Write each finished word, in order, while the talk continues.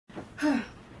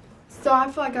So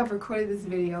I feel like I've recorded this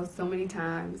video so many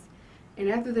times, and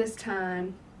after this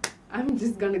time, I'm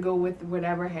just gonna go with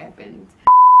whatever happens.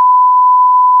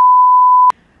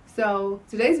 So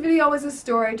today's video is a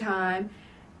story time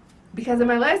because in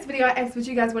my last video I asked what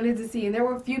you guys wanted to see, and there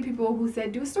were a few people who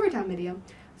said do a story time video.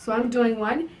 So I'm doing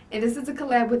one, and this is a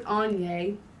collab with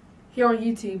Anya here on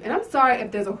YouTube. And I'm sorry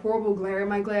if there's a horrible glare in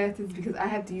my glasses because I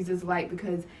have to use this light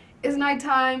because it's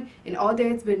nighttime and all day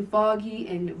it's been foggy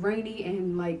and rainy,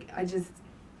 and like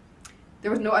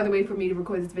there was no other way for me to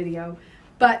record this video.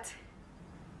 But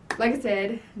like I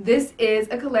said, this is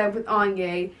a collab with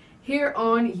Anya here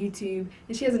on YouTube,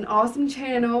 and she has an awesome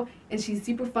channel and she's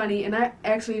super funny, and I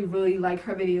actually really like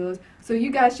her videos, so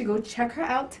you guys should go check her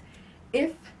out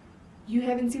if you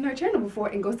haven't seen her channel before,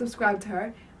 and go subscribe to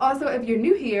her. Also, if you're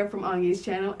new here from Anya's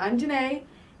channel, I'm Janae,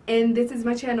 and this is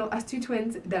my channel, Us Two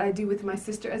Twins, that I do with my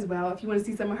sister as well. If you want to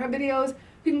see some of her videos,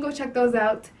 you can go check those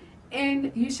out,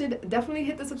 and you should definitely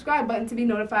hit the subscribe button to be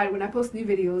notified when I post new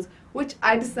videos, which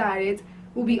I decided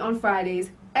will be on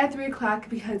Fridays at 3 o'clock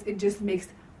because it just makes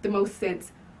the most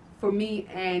sense for me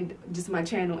and just my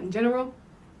channel in general.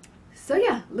 So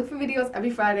yeah, look for videos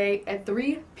every Friday at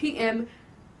 3 p.m.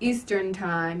 Eastern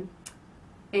time,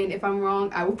 and if I'm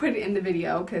wrong I will put it in the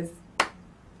video because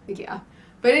yeah.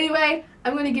 But anyway,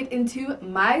 I'm going to get into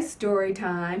my story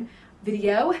time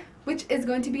video, which is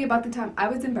going to be about the time I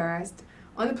was embarrassed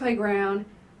on the playground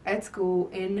at school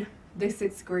in the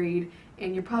 6th grade.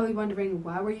 And you're probably wondering,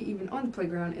 why were you even on the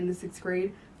playground in the 6th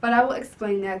grade? But I will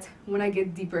explain that when I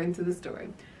get deeper into the story.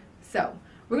 So,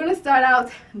 we're going to start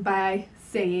out by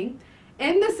saying,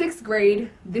 in the 6th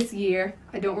grade this year,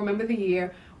 I don't remember the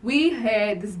year, we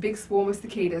had this big swarm of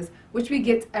cicadas, which we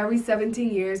get every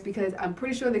 17 years because I'm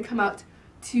pretty sure they come out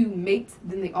to mate,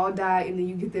 then they all die, and then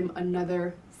you get them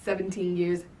another 17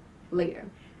 years later.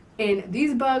 And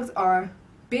these bugs are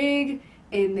big,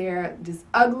 and they're just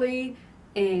ugly,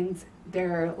 and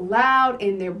they're loud,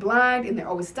 and they're blind, and they're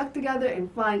always stuck together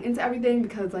and flying into everything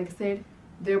because, like I said,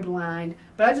 they're blind.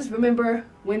 But I just remember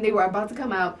when they were about to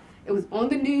come out, it was on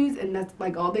the news, and that's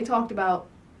like all they talked about.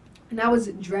 And I was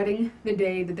dreading the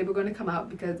day that they were going to come out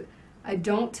because I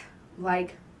don't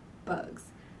like bugs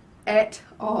at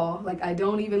all. Like, I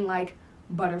don't even like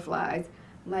butterflies.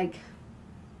 Like,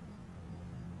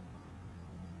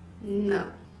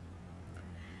 no.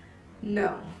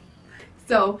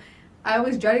 So I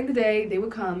was dreading the day they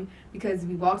would come because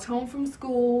we walked home from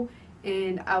school,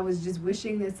 and I was just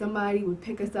wishing that somebody would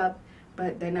pick us up,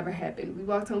 but that never happened. We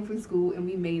walked home from school and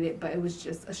we made it, but it was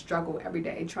just a struggle every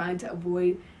day trying to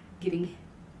avoid getting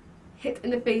hit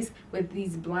in the face with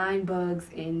these blind bugs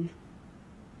and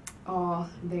all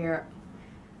their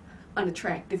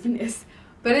unattractiveness.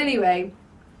 But anyway,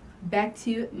 back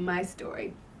to my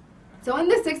story. So in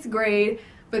the 6th grade,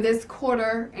 for this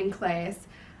quarter in class,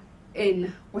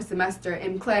 or semester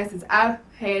in classes, I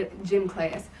had gym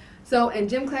class. So in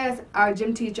gym class, our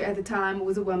gym teacher at the time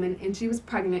was a woman, and she was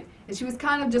pregnant, and she was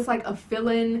kind of just like a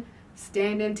fill-in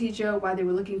stand-in teacher while they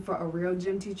were looking for a real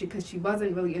gym teacher, because she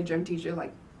wasn't really a gym teacher.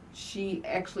 Like, she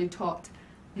actually taught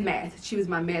math. She was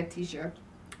my math teacher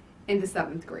in the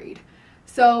 7th grade.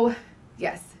 So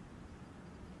yes,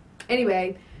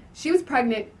 anyway, she was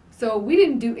pregnant. So we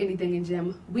didn't do anything in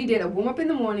gym. We did a warm-up in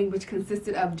the morning, which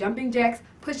consisted of jumping jacks,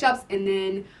 push-ups, and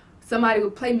then somebody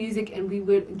would play music and we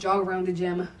would jog around the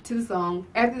gym to the song.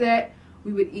 After that,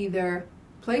 we would either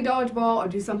play dodgeball or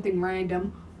do something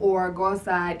random, or go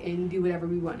outside and do whatever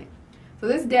we wanted. So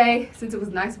this day, since it was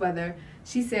nice weather,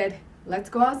 she said, let's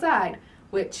go outside,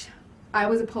 which I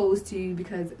was opposed to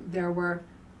because there were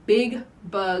big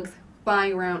bugs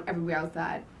flying around everywhere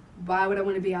outside. Why would I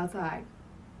want to be outside?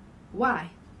 Why?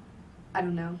 I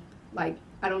don't know. Like,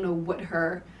 I don't know what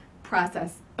her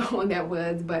process on that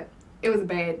was, but it was a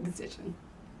bad decision.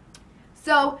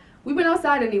 So we went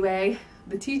outside anyway.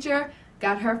 The teacher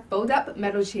got her fold-up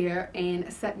metal chair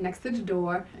and sat next to the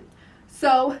door.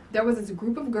 So there was this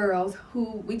group of girls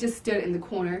who we just stood in the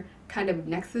corner kind of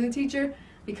next to the teacher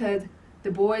because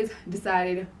the boys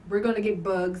decided we're going to get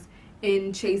bugs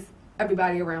and chase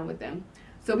everybody around with them.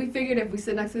 So we figured if we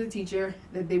stood next to the teacher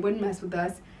that they wouldn't mess with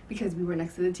us because we were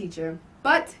next to the teacher.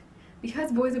 But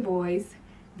because boys are boys,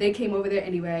 they came over there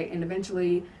anyway, and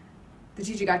eventually the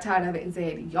teacher got tired of it and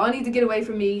said, y'all need to get away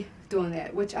from me doing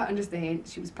that, which I understand.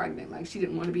 She was pregnant. Like, she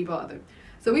didn't want to be bothered.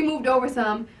 So we moved over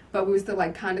some, but we were still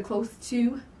like kind of close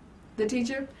to the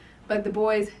teacher. But the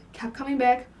boys kept coming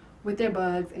back with their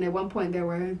bugs, and at one point there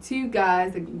were 2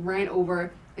 guys that ran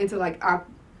over into like our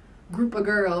group of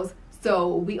girls.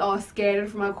 So we all scattered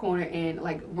from our corner and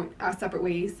like went our separate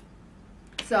ways.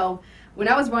 So when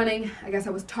I was running, I guess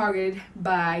I was targeted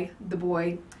by the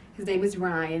boy. His name is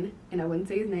Ryan, and I wouldn't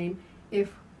say his name.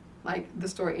 if like the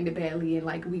story ended badly and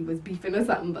like we was beefing or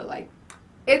something, but like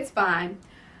it's fine.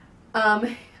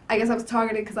 I guess I was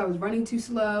targeted because I was running too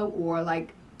slow, or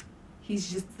like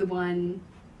he's just the one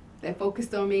that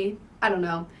focused on me. I don't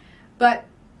know. But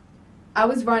I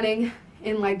was running,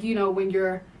 and like, you know, when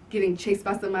you're getting chased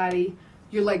by somebody,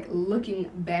 you're like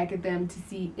looking back at them to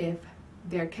see if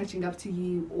they're catching up to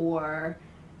you or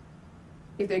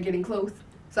if they're getting close.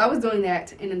 So I was doing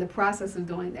that, and in the process of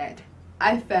doing that,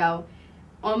 I fell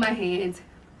on my hands,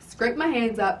 scraped my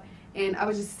hands up, and I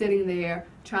was just sitting there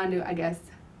trying to, I guess,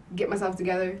 get myself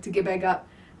together to get back up.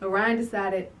 But Ryan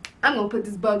decided, I'm going to put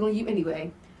this bug on you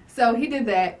anyway. So he did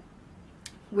that,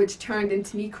 which turned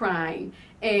into me crying.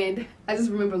 And I just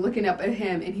remember looking up at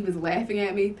him, and he was laughing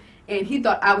at me. And he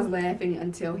thought I was laughing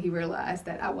until he realized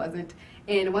that I wasn't.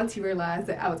 And once he realized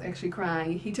that I was actually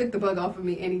crying, he took the bug off of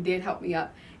me, and he did help me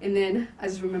up. And then I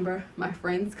just remember my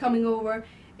friends coming over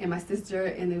and my sister,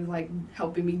 and they was like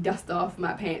helping me dust off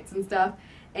my pants and stuff.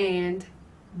 And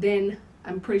then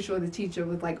I'm pretty sure the teacher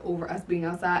was like over us being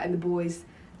outside and the boys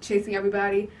chasing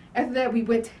everybody. After that, we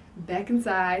went back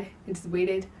inside and just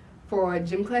waited for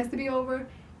gym class to be over.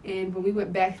 And when we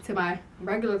went back to my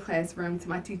regular classroom, to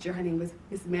my teacher, her name was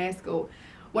Miss Maskell,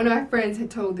 one of my friends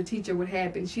had told the teacher what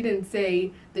happened. She didn't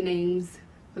say the names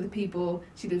of the people.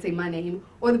 She didn't say my name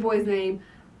or the boy's name.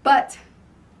 But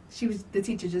the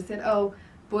teacher just said, oh,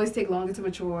 boys take longer to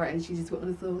mature. And she just went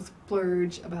on this little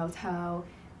splurge about how,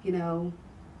 you know,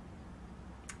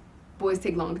 boys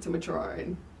take longer to mature,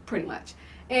 and pretty much.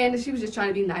 And she was just trying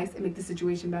to be nice and make the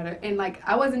situation better. And like,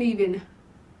 I wasn't even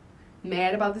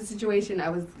mad about the situation. I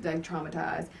was like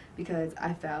traumatized because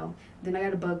I fell. Then I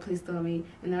got a bug placed on me,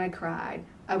 and then I cried.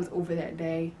 I was over that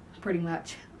day, pretty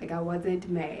much. Like, I wasn't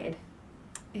mad.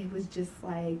 It was just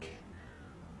like,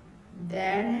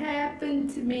 that happened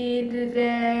to me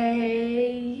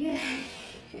today.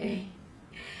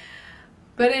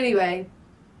 But anyway,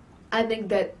 I think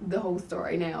that the whole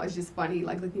story now is just funny,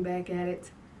 like looking back at it.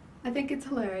 I think it's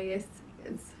hilarious.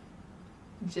 It's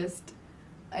just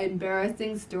an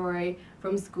embarrassing story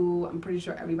from school. I'm pretty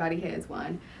sure everybody has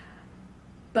one.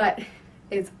 But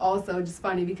it's also just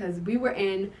funny because we were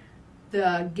in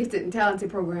the gifted and talented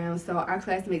program, so our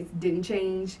classmates didn't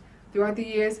change throughout the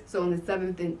years. So in the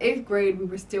 7th and 8th grade, we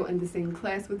were still in the same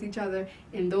class with each other.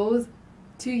 In those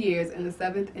 2 years, in the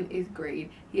 7th and 8th grade,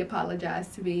 he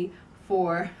apologized to me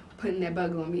for putting that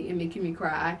bug on me and making me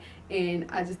cry, and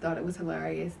I just thought it was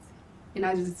hilarious. And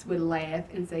I just would laugh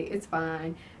and say it's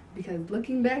fine, because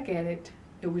looking back at it,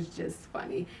 it was just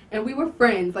funny. And we were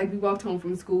friends. Like, we walked home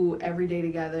from school every day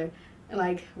together. And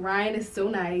like, Ryan is so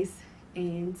nice,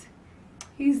 and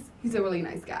he's a really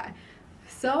nice guy.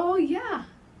 So yeah,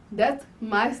 that's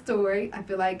my story. I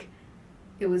feel like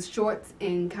it was short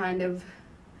and kind of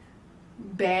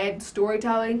bad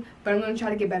storytelling, but I'm going to try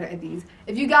to get better at these.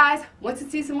 If you guys want to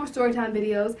see some more storytime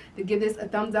videos, then give this a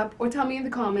thumbs up or tell me in the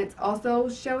comments. Also,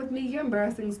 share with me your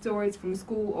embarrassing stories from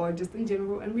school or just in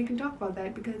general, and we can talk about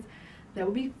that, because that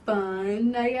would be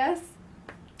fun, I guess.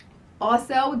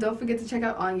 Also, don't forget to check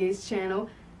out Anya's channel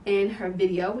and her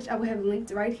video, which I will have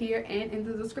linked right here and in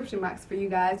the description box for you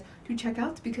guys to check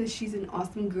out, because she's an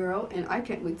awesome girl and I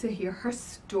can't wait to hear her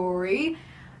story.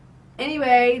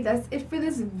 Anyway, that's it for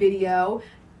this video.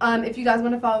 If you guys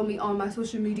want to follow me on my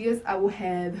social medias, I will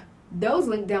have those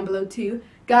linked down below too.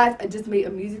 Guys, I just made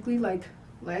a Musical.ly like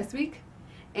last week,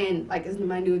 and like, it's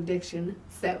my new addiction.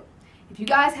 So if you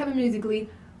guys have a Musical.ly,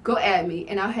 go add me,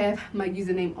 and I'll have my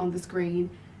username on the screen.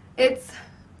 It's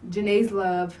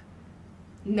Janaeslove,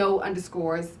 no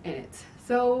underscores in it.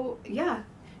 So yeah,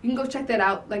 you can go check that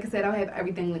out. Like I said, I'll have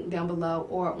everything linked down below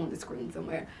or on the screen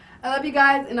somewhere. I love you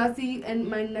guys, and I'll see you in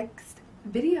my next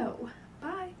video.